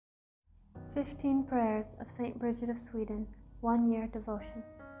15 Prayers of St. Bridget of Sweden, 1-year devotion.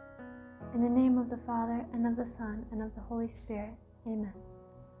 In the name of the Father, and of the Son, and of the Holy Spirit. Amen.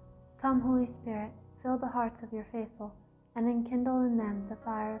 Come, Holy Spirit, fill the hearts of your faithful, and enkindle in them the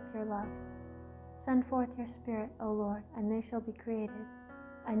fire of your love. Send forth your Spirit, O Lord, and they shall be created,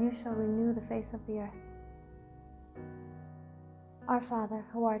 and you shall renew the face of the earth. Our Father,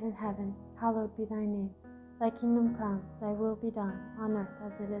 who art in heaven, hallowed be thy name. Thy kingdom come, thy will be done, on earth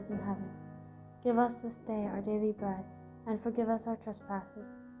as it is in heaven. Give us this day our daily bread, and forgive us our trespasses,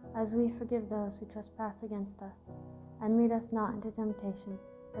 as we forgive those who trespass against us. And lead us not into temptation,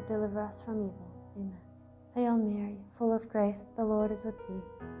 but deliver us from evil. Amen. Hail Mary, full of grace, the Lord is with thee.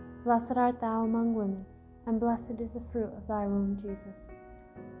 Blessed art thou among women, and blessed is the fruit of thy womb, Jesus.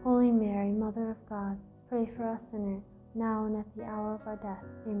 Holy Mary, Mother of God, pray for us sinners, now and at the hour of our death.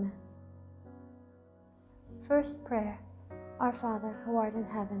 Amen. First prayer. Our Father, who art in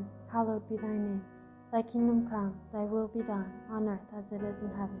heaven, hallowed be thy name. Thy kingdom come, thy will be done, on earth as it is in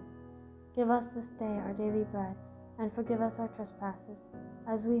heaven. Give us this day our daily bread, and forgive us our trespasses,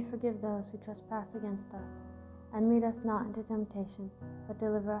 as we forgive those who trespass against us. And lead us not into temptation, but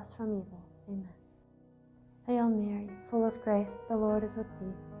deliver us from evil. Amen. Hail Mary, full of grace, the Lord is with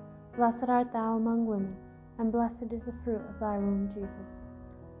thee. Blessed art thou among women, and blessed is the fruit of thy womb, Jesus.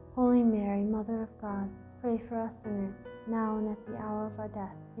 Holy Mary, Mother of God, pray for us sinners, now and at the hour of our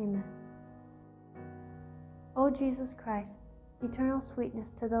death. Amen. O Jesus Christ, eternal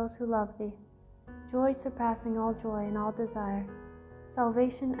sweetness to those who love thee, joy surpassing all joy and all desire,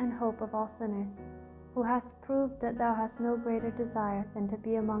 salvation and hope of all sinners, who hast proved that thou hast no greater desire than to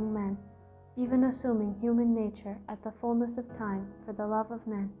be among men, even assuming human nature at the fullness of time for the love of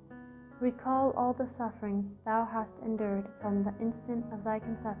men, recall all the sufferings thou hast endured from the instant of thy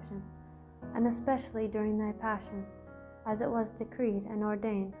conception, and especially during thy passion, as it was decreed and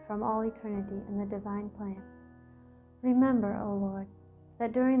ordained from all eternity in the divine plan. Remember, O Lord,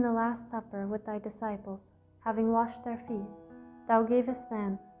 that during the Last Supper with thy disciples, having washed their feet, thou gavest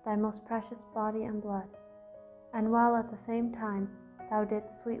them thy most precious body and blood, and while at the same time thou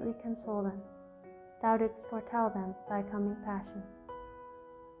didst sweetly console them, thou didst foretell them thy coming passion.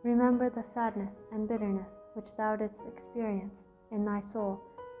 Remember the sadness and bitterness which thou didst experience in thy soul,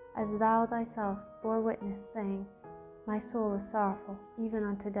 as thou thyself bore witness, saying, My soul is sorrowful, even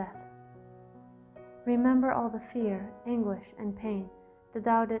unto death. Remember all the fear, anguish, and pain that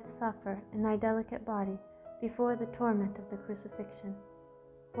thou didst suffer in thy delicate body before the torment of the crucifixion,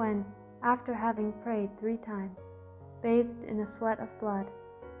 when, after having prayed 3 times, bathed in a sweat of blood,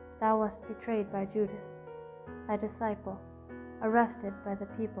 thou wast betrayed by Judas, thy disciple, arrested by the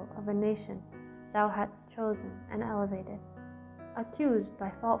people of a nation thou hadst chosen and elevated, accused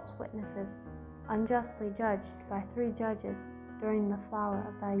by false witnesses, unjustly judged by 3 judges during the flower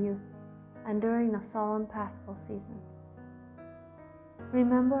of thy youth, and during the solemn Paschal season.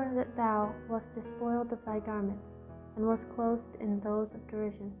 Remember that thou wast despoiled of thy garments, and wast clothed in those of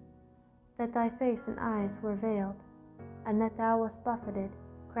derision, that thy face and eyes were veiled, and that thou wast buffeted,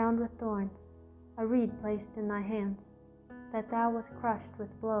 crowned with thorns, a reed placed in thy hands, that thou wast crushed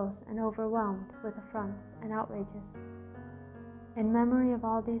with blows and overwhelmed with affronts and outrages. In memory of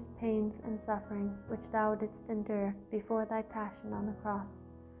all these pains and sufferings which thou didst endure before thy passion on the cross,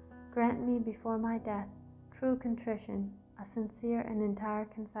 grant me before my death true contrition, a sincere and entire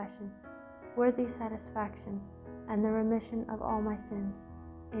confession, worthy satisfaction, and the remission of all my sins.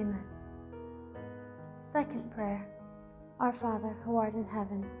 Amen. Second prayer. Our Father, who art in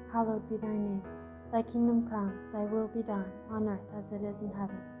heaven, hallowed be thy name. Thy kingdom come, thy will be done, on earth as it is in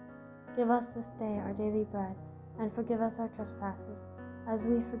heaven. Give us this day our daily bread, and forgive us our trespasses, as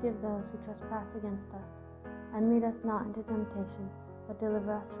we forgive those who trespass against us. And lead us not into temptation, but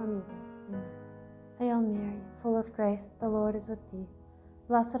deliver us from evil. Amen. Hail Mary, full of grace, the Lord is with thee.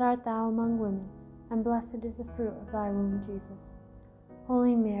 Blessed art thou among women, and blessed is the fruit of thy womb, Jesus.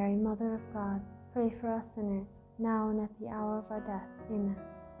 Holy Mary, Mother of God, pray for us sinners, now and at the hour of our death. Amen.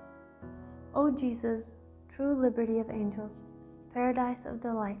 O Jesus, true liberty of angels, paradise of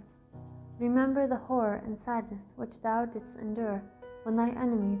delights, remember the horror and sadness which thou didst endure when thy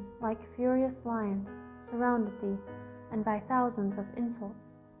enemies, like furious lions, surrounded thee, and by thousands of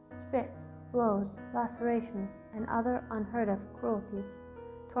insults, spits, blows, lacerations, and other unheard-of cruelties,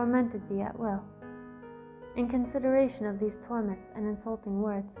 tormented thee at will. In consideration of these torments and insulting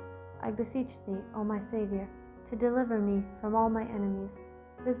words, I beseech thee, O my Saviour, to deliver me from all my enemies,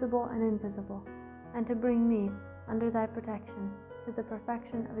 visible and invisible, and to bring me, under thy protection, to the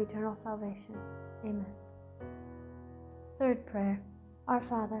perfection of eternal salvation. Amen. Third prayer. Our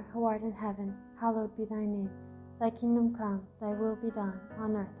Father, who art in heaven, hallowed be thy name. Thy kingdom come, thy will be done,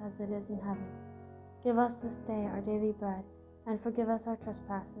 on earth as it is in heaven. Give us this day our daily bread, and forgive us our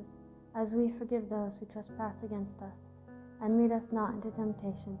trespasses, as we forgive those who trespass against us. And lead us not into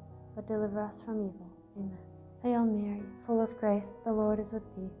temptation, but deliver us from evil. Amen. Hail Mary, full of grace, the Lord is with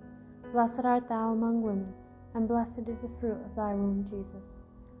thee. Blessed art thou among women, and blessed is the fruit of thy womb, Jesus.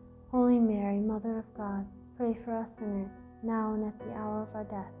 Holy Mary, Mother of God, pray for us sinners, now and at the hour of our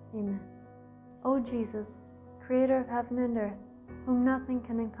death. Amen. O Jesus, Creator of heaven and earth, whom nothing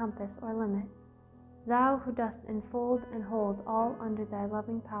can encompass or limit, thou who dost enfold and hold all under thy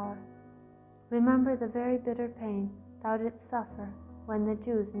loving power, remember the very bitter pain thou didst suffer when the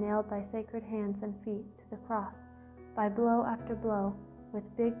Jews nailed thy sacred hands and feet to the cross by blow after blow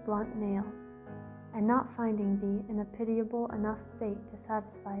with big blunt nails, and not finding thee in a pitiable enough state to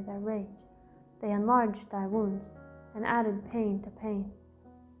satisfy their rage, they enlarged thy wounds and added pain to pain,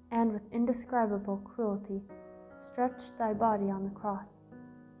 and with indescribable cruelty stretched thy body on the cross,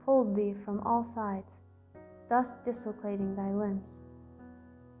 pulled thee from all sides, thus dislocating thy limbs.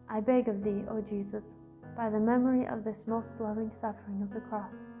 I beg of thee, O Jesus, by the memory of this most loving suffering of the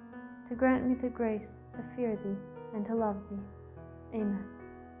cross, to grant me the grace to fear thee and to love thee. Amen.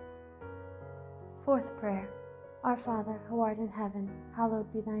 Fourth prayer. Our Father, who art in heaven,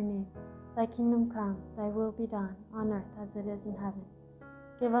 hallowed be thy name. Thy kingdom come, thy will be done, on earth as it is in heaven.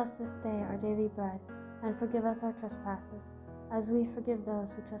 Give us this day our daily bread, and forgive us our trespasses, as we forgive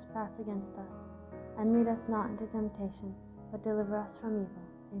those who trespass against us. And lead us not into temptation, but deliver us from evil.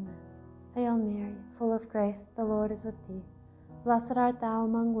 Amen. Hail Mary, full of grace, the Lord is with thee. Blessed art thou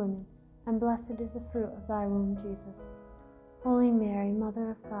among women, and blessed is the fruit of thy womb, Jesus. Holy Mary,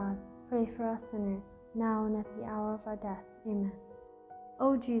 Mother of God, pray for us sinners, now and at the hour of our death. Amen.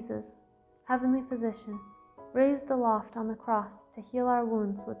 O Jesus, Heavenly Physician, raised aloft on the cross to heal our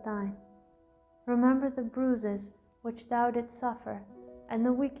wounds with thine, remember the bruises which thou didst suffer, and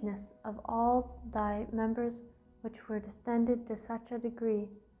the weakness of all thy members, which were distended to such a degree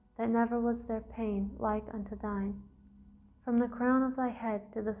that never was their pain like unto thine. From the crown of thy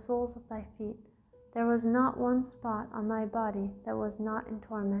head to the soles of thy feet, there was not one spot on thy body that was not in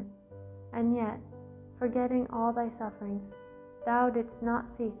torment. And yet, forgetting all thy sufferings, thou didst not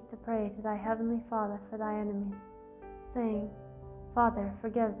cease to pray to thy heavenly Father for thy enemies, saying, Father,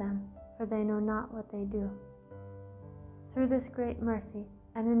 forgive them, for they know not what they do. Through this great mercy,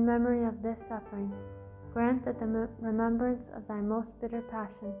 and in memory of this suffering, grant that the remembrance of thy most bitter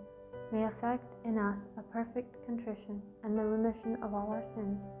passion may effect in us a perfect contrition and the remission of all our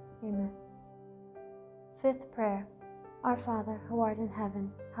sins. Amen. Fifth prayer. Our Father, who art in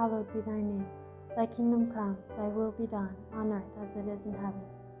heaven, hallowed be thy name. Thy kingdom come, thy will be done, on earth as it is in heaven.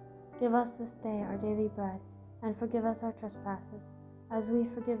 Give us this day our daily bread, and forgive us our trespasses, as we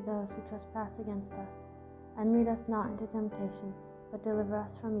forgive those who trespass against us. And lead us not into temptation, but deliver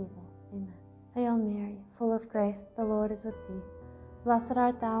us from evil. Amen. Hail Mary, full of grace, the Lord is with thee. Blessed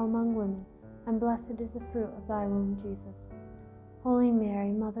art thou among women, and blessed is the fruit of thy womb, Jesus. Holy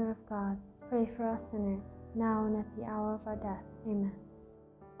Mary, Mother of God, pray for us sinners, now and at the hour of our death. Amen.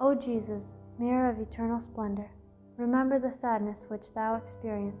 O Jesus, mirror of eternal splendor, remember the sadness which thou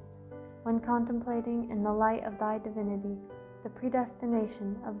experienced when contemplating in the light of thy divinity the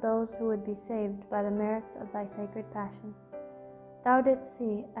predestination of those who would be saved by the merits of thy sacred passion. Thou didst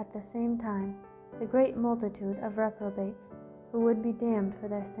see at the same time the great multitude of reprobates who would be damned for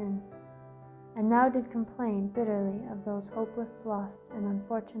their sins, and thou did complain bitterly of those hopeless, lost, and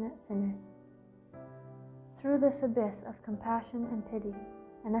unfortunate sinners. Through this abyss of compassion and pity,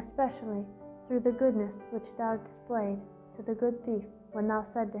 and especially through the goodness which thou displayed to the good thief when thou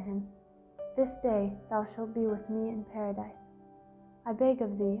said to him, This day thou shalt be with me in paradise, I beg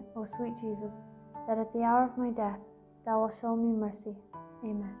of thee, O sweet Jesus, that at the hour of my death thou wilt show me mercy.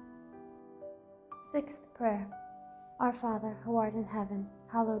 Amen. Sixth prayer. Our Father, who art in heaven,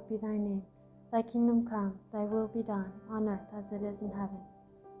 hallowed be thy name. Thy kingdom come, thy will be done, on earth as it is in heaven.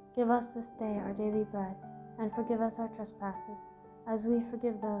 Give us this day our daily bread, and forgive us our trespasses, as we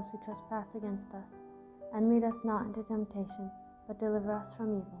forgive those who trespass against us. And lead us not into temptation, but deliver us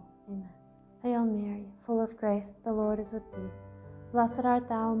from evil. Amen. Hail Mary, full of grace, the Lord is with thee. Blessed art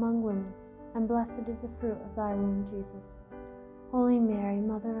thou among women, and blessed is the fruit of thy womb, Jesus. Holy Mary,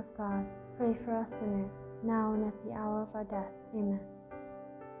 Mother of God, pray for us sinners, now and at the hour of our death. Amen.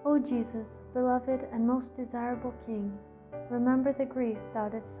 O Jesus, beloved and most desirable King, remember the grief thou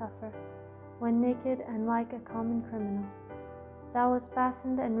didst suffer, when naked and like a common criminal, thou wast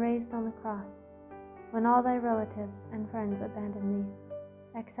fastened and raised on the cross, when all thy relatives and friends abandoned thee,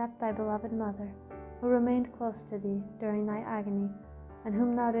 except thy beloved Mother, who remained close to thee during thy agony, and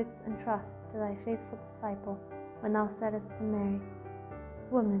whom thou didst entrust to thy faithful disciple, when thou saidst to Mary,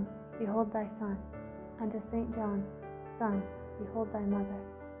 Woman, behold thy son, and to St. John, Son, behold thy mother.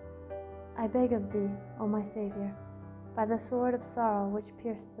 I beg of thee, O my Saviour, by the sword of sorrow which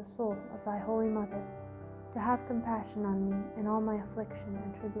pierced the soul of thy Holy Mother, to have compassion on me in all my affliction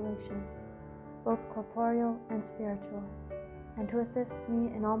and tribulations, both corporeal and spiritual, and to assist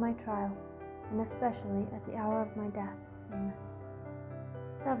me in all my trials, and especially at the hour of my death. Amen.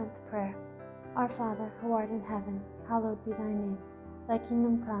 Seventh prayer. Our Father, who art in heaven, hallowed be thy name. Thy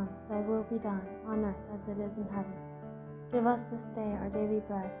kingdom come, thy will be done, on earth as it is in heaven. Give us this day our daily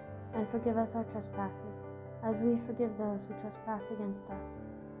bread, and forgive us our trespasses, as we forgive those who trespass against us.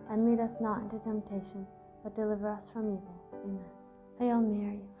 And lead us not into temptation, but deliver us from evil. Amen. Hail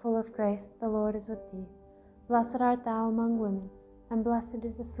Mary, full of grace, the Lord is with thee. Blessed art thou among women, and blessed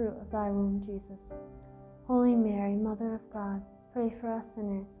is the fruit of thy womb, Jesus. Holy Mary, Mother of God, pray for us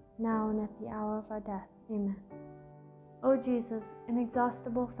sinners, now and at the hour of our death. Amen. O Jesus,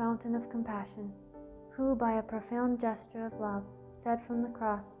 inexhaustible fountain of compassion, who by a profound gesture of love said from the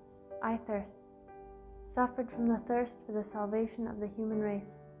cross, I thirst, suffered from the thirst for the salvation of the human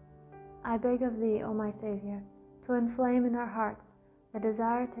race, I beg of thee, O my Saviour, to inflame in our hearts the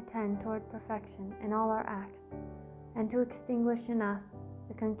desire to tend toward perfection in all our acts, and to extinguish in us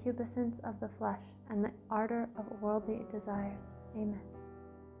the concupiscence of the flesh and the ardor of worldly desires. Amen.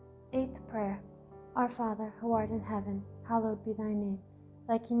 Eighth prayer. Our Father, who art in heaven, hallowed be thy name.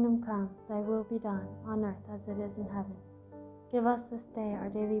 Thy kingdom come, thy will be done, on earth as it is in heaven. Give us this day our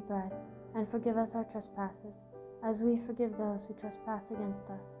daily bread, and forgive us our trespasses, as we forgive those who trespass against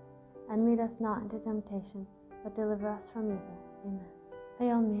us. And lead us not into temptation, but deliver us from evil. Amen.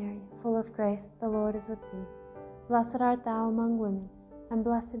 Hail Mary, full of grace, the Lord is with thee. Blessed art thou among women, and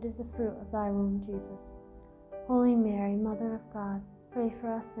blessed is the fruit of thy womb, Jesus. Holy Mary, Mother of God, pray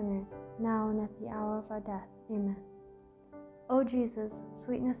for us sinners, now and at the hour of our death. Amen. O Jesus,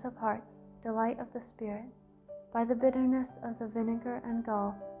 sweetness of hearts, delight of the Spirit, by the bitterness of the vinegar and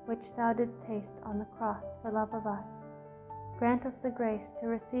gall which thou didst taste on the cross for love of us, grant us the grace to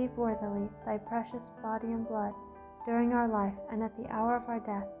receive worthily thy precious body and blood during our life and at the hour of our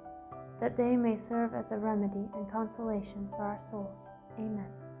death, that they may serve as a remedy and consolation for our souls. Amen.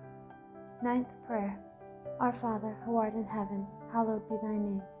 Ninth prayer. Our Father, who art in heaven, hallowed be thy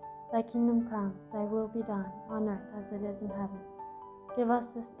name. Thy kingdom come, thy will be done, on earth as it is in heaven. Give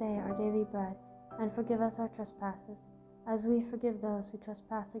us this day our daily bread, and forgive us our trespasses, as we forgive those who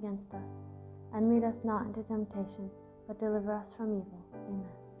trespass against us. And lead us not into temptation, but deliver us from evil. Amen.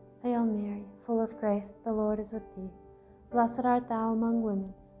 Hail Mary, full of grace, the Lord is with thee. Blessed art thou among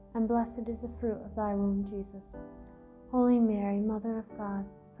women, and blessed is the fruit of thy womb, Jesus. Holy Mary, Mother of God,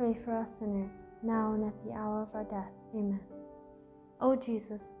 pray for us sinners, now and at the hour of our death. Amen. O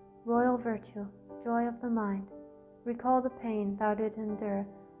Jesus, royal virtue, joy of the mind, recall the pain thou didst endure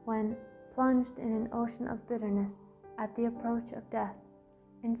when, plunged in an ocean of bitterness at the approach of death,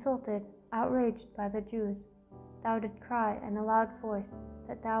 insulted, outraged by the Jews, thou didst cry in a loud voice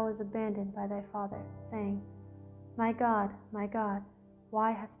that thou was abandoned by thy Father, saying, my God,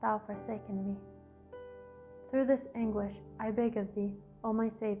 why hast thou forsaken me? Through this anguish I beg of thee, O my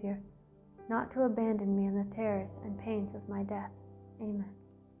Saviour, not to abandon me in the terrors and pains of my death. Amen.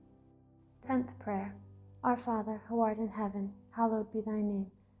 10th prayer. Our Father, who art in heaven, hallowed be thy name.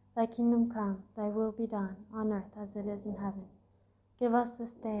 Thy kingdom come, thy will be done, on earth as it is in heaven. Give us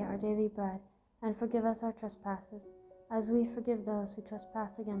this day our daily bread, and forgive us our trespasses, as we forgive those who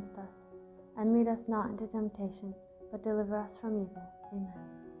trespass against us. And lead us not into temptation, but deliver us from evil. Amen.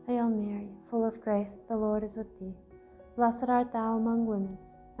 Hail Mary, full of grace, the Lord is with thee. Blessed art thou among women,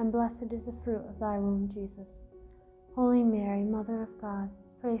 and blessed is the fruit of thy womb, Jesus. Holy Mary, Mother of God,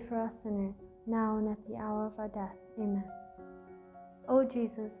 pray for us sinners, now and at the hour of our death. Amen. O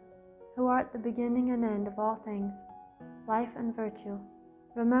Jesus, who art the beginning and end of all things, life and virtue,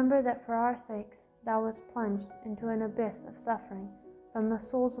 remember that for our sakes thou wast plunged into an abyss of suffering from the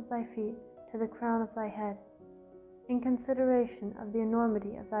soles of thy feet to the crown of thy head. In consideration of the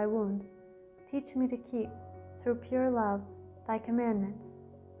enormity of thy wounds, teach me to keep, through pure love, thy commandments,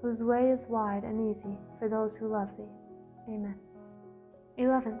 whose way is wide and easy for those who love thee. Amen.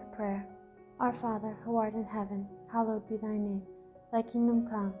 11th prayer. Our Father, who art in heaven, hallowed be thy name. Thy kingdom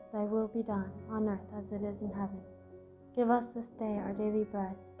come, thy will be done, on earth as it is in heaven. Give us this day our daily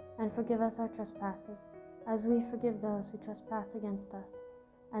bread, and forgive us our trespasses, as we forgive those who trespass against us.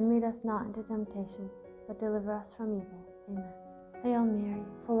 And lead us not into temptation, but deliver us from evil. Amen. Hail Mary,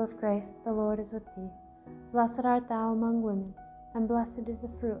 full of grace, the Lord is with thee. Blessed art thou among women, and blessed is the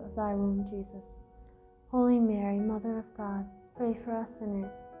fruit of thy womb, Jesus. Holy Mary, Mother of God, pray for us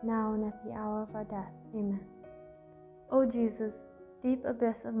sinners, now and at the hour of our death. Amen. O Jesus, deep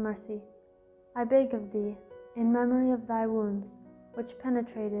abyss of mercy, I beg of thee, in memory of thy wounds, which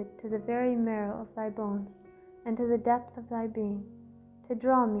penetrated to the very marrow of thy bones, and to the depth of thy being, to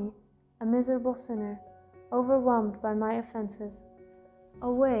draw me, a miserable sinner, overwhelmed by my offenses,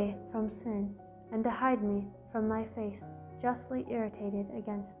 away from sin, and to hide me from thy face, justly irritated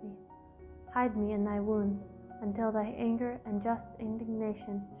against me. Hide me in thy wounds, until thy anger and just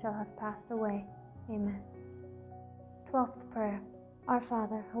indignation shall have passed away. Amen. 12th prayer. Our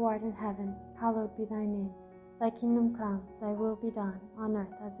Father, who art in heaven, hallowed be thy name. Thy kingdom come, thy will be done, on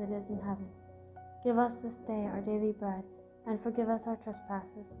earth as it is in heaven. Give us this day our daily bread, and forgive us our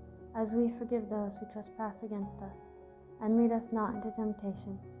trespasses, as we forgive those who trespass against us. And lead us not into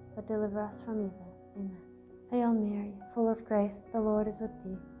temptation, but deliver us from evil. Amen. Hail Mary, full of grace, the Lord is with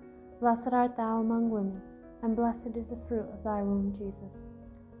thee. Blessed art thou among women, and blessed is the fruit of thy womb, Jesus.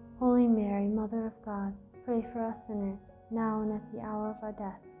 Holy Mary, Mother of God, pray for us sinners, now and at the hour of our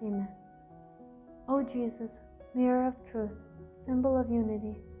death. Amen. O Jesus, mirror of truth, symbol of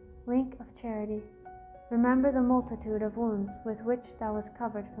unity, link of charity, remember the multitude of wounds with which thou wast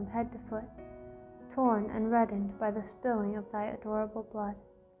covered from head to foot, torn and reddened by the spilling of thy adorable blood.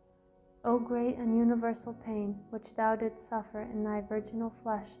 O great and universal pain which thou didst suffer in thy virginal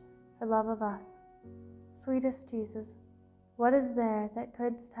flesh for love of us. Sweetest Jesus, what is there that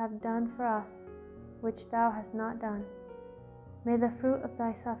couldst have done for us which thou hast not done? May the fruit of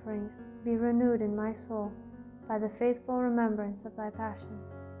thy sufferings be renewed in my soul by the faithful remembrance of thy passion,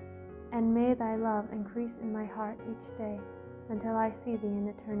 and may thy love increase in my heart each day until I see thee in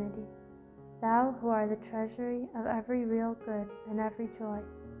eternity. Thou who art the treasury of every real good and every joy,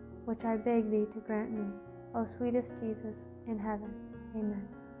 which I beg thee to grant me, O sweetest Jesus, in heaven. Amen.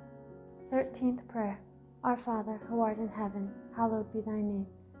 13th prayer. Our Father, who art in heaven, hallowed be thy name.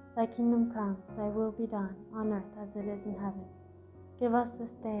 Thy kingdom come, thy will be done, on earth as it is in heaven. Give us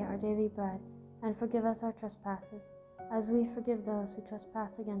this day our daily bread, and forgive us our trespasses, as we forgive those who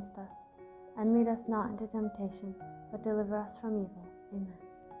trespass against us. And lead us not into temptation, but deliver us from evil. Amen.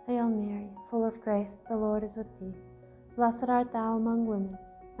 Hail Mary, full of grace, the Lord is with thee. Blessed art thou among women,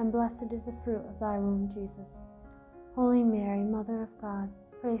 and blessed is the fruit of thy womb, Jesus. Holy Mary, Mother of God,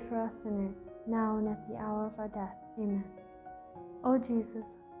 pray for us sinners, now and at the hour of our death. Amen. O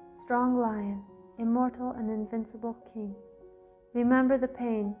Jesus, strong Lion, immortal and invincible King, remember the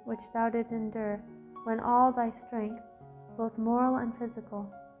pain which thou didst endure when all thy strength, both moral and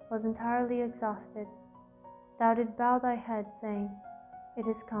physical, was entirely exhausted. Thou didst bow thy head, saying, "It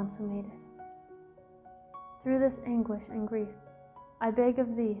is consummated." Through this anguish and grief, I beg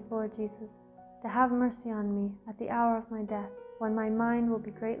of thee, Lord Jesus, to have mercy on me at the hour of my death, when my mind will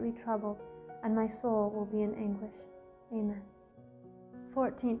be greatly troubled and my soul will be in anguish. Amen.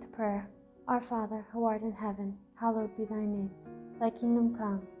 14th prayer. Our Father, who art in heaven, hallowed be thy name. Thy kingdom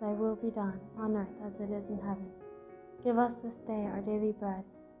come, thy will be done, on earth as it is in heaven. Give us this day our daily bread,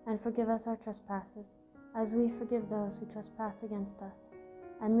 and forgive us our trespasses, as we forgive those who trespass against us.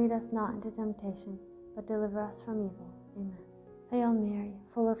 And lead us not into temptation, but deliver us from evil. Amen. Hail Mary,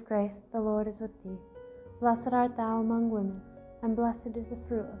 full of grace, the Lord is with thee. Blessed art thou among women, and blessed is the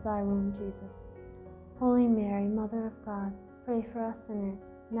fruit of thy womb, Jesus. Holy Mary, Mother of God, pray for us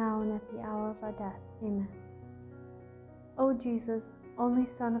sinners, now and at the hour of our death. Amen. O Jesus, only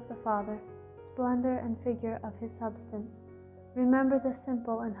Son of the Father, splendor and figure of his substance, remember the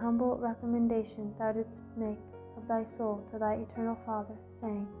simple and humble recommendation thou didst make of thy soul to thy eternal Father,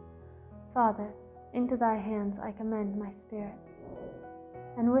 saying, "Father, into thy hands I commend my spirit."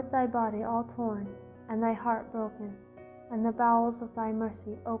 And with thy body all torn, and thy heart broken, and the bowels of thy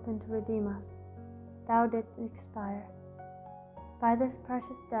mercy open to redeem us, thou didst expire. By this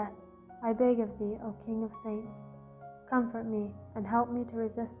precious death, I beg of thee, O King of saints, comfort me and help me to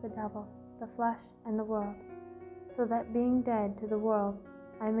resist the devil, the flesh, and the world, so that being dead to the world,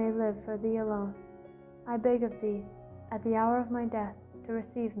 I may live for thee alone. I beg of thee, at the hour of my death, to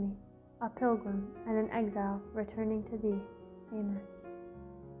receive me, a pilgrim and an exile returning to thee. Amen.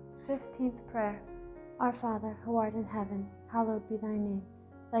 15th prayer. Our Father, who art in heaven, hallowed be thy name.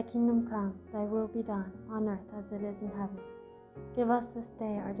 Thy kingdom come, thy will be done, on earth as it is in heaven. Give us this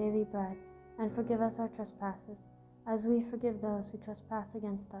day our daily bread, and forgive us our trespasses, as we forgive those who trespass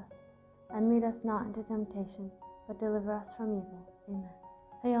against us. And lead us not into temptation, but deliver us from evil. Amen.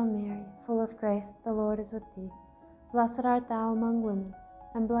 Hail Mary, full of grace, the Lord is with thee. Blessed art thou among women,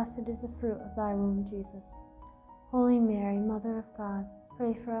 and blessed is the fruit of thy womb, Jesus. Holy Mary, Mother of God,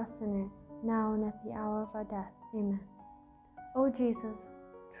 pray for us sinners, now and at the hour of our death. Amen. O Jesus,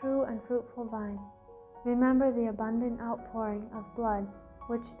 true and fruitful vine, remember the abundant outpouring of blood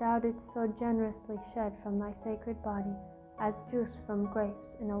which thou didst so generously shed from thy sacred body as juice from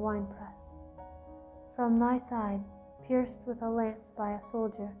grapes in a winepress. From thy side, pierced with a lance by a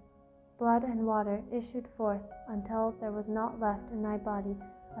soldier, blood and water issued forth until there was not left in thy body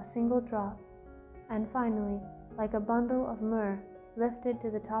a single drop, and finally, like a bundle of myrrh lifted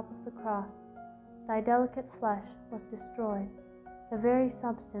to the top of the cross, thy delicate flesh was destroyed, the very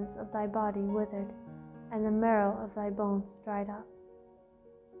substance of thy body withered, and the marrow of thy bones dried up.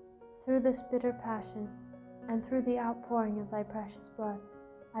 Through this bitter passion, and through the outpouring of thy precious blood,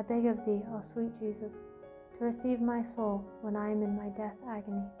 I beg of thee, O sweet Jesus, to receive my soul when I am in my death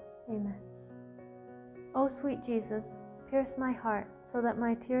agony. Amen. O sweet Jesus, pierce my heart so that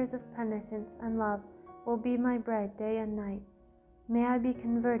my tears of penitence and love will be my bread day and night. May I be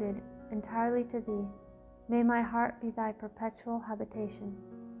converted entirely to thee. May my heart be thy perpetual habitation.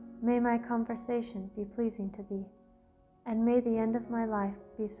 May my conversation be pleasing to thee. And may the end of my life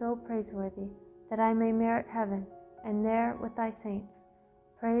be so praiseworthy that I may merit heaven, and there with thy saints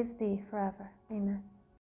praise thee forever. Amen.